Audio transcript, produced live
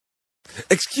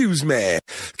Excuse me,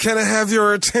 can I have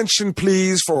your attention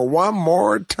please for one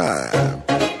more time?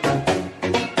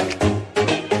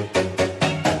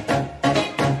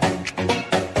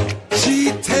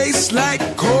 She tastes like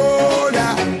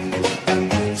cola,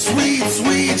 sweet,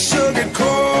 sweet sugar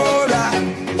cola.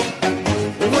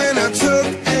 When I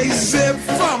took a sip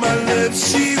from her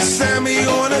lips, she sent me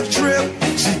on a trip.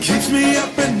 She keeps me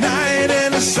up at night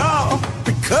and it's all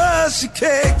because she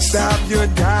can't stop your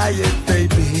diet,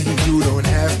 baby. You don't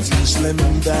have to slim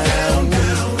down.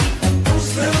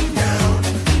 Slim down.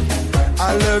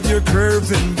 I love your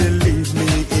curves and believe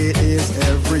me, it is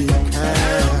every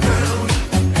pound.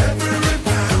 Every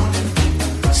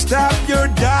pound. Stop your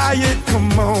diet,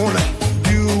 come on,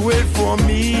 do it for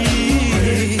me.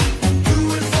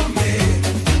 Do it for me.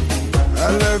 I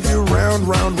love you round,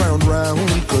 round, round,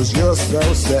 round, 'cause you're so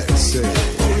sexy.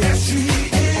 Oh yes, she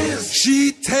is.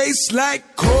 She tastes like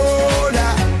cola,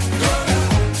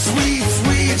 sweet,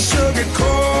 sweet sugar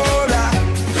cola.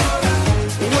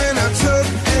 When I took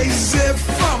a sip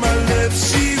from her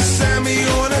lips, she sent me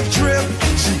on a trip.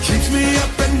 She keeps me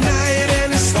up at night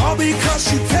and it's all because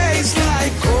she tastes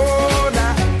like cola,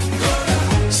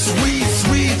 sweet,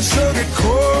 sweet sugar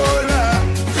cola.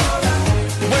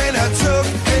 When I took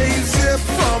a sip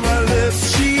from her lips,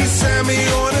 she sent me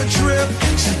on a trip.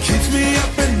 She keeps me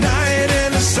up at night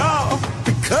and it's all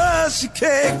because she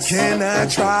kicks. Can I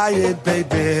try it,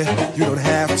 baby? You don't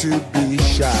have to be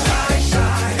shy.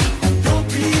 Shy, don't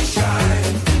be shy.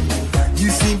 You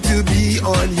seem to be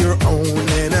on your own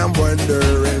and I'm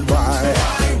wondering why.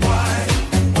 Why?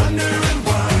 Wondering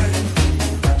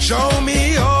why. Show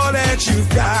me all that you've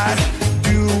got.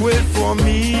 Do it for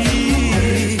me.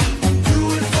 Do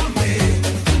it for me.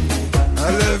 I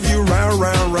love you round,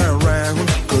 round, round, round,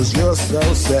 'cause you're so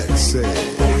sexy.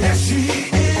 Oh yes, she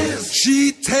is.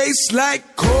 She tastes like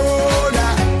cola,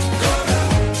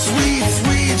 sweet,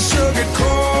 sweet sugar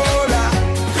cola.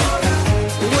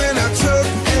 When I took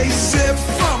a sip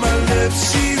from her lips,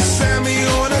 she sent me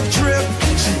on a trip.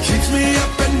 She keeps me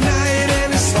up at night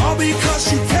and it's all because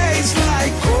she tastes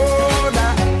like cola,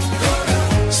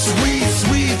 sweet,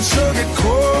 sweet sugar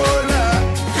cola.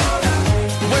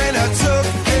 When I took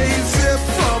a sip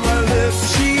from her lips,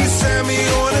 she sent me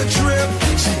on a trip.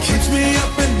 She keeps me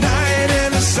up at night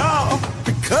and it's all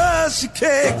because she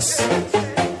kicks.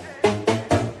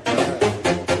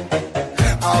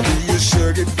 I'll be your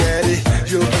sugar daddy,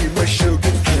 you'll be my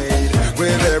sugar cane.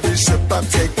 With every sip I'm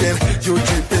taking, you'll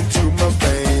drip into my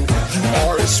vein. You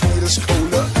are as sweet as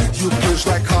cola, you push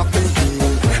like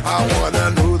caffeine. I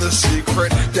wanna know the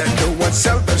secret that no one's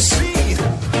ever seen.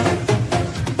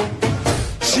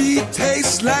 She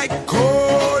tastes like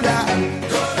cola,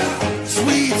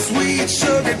 sweet, sweet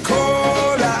sugar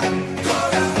cola.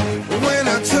 When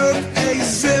I took a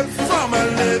sip from her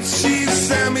lips, she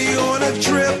sent me on a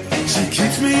trip. She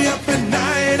keeps me up at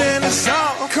night and it's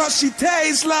all 'cause she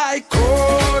tastes like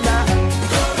cola.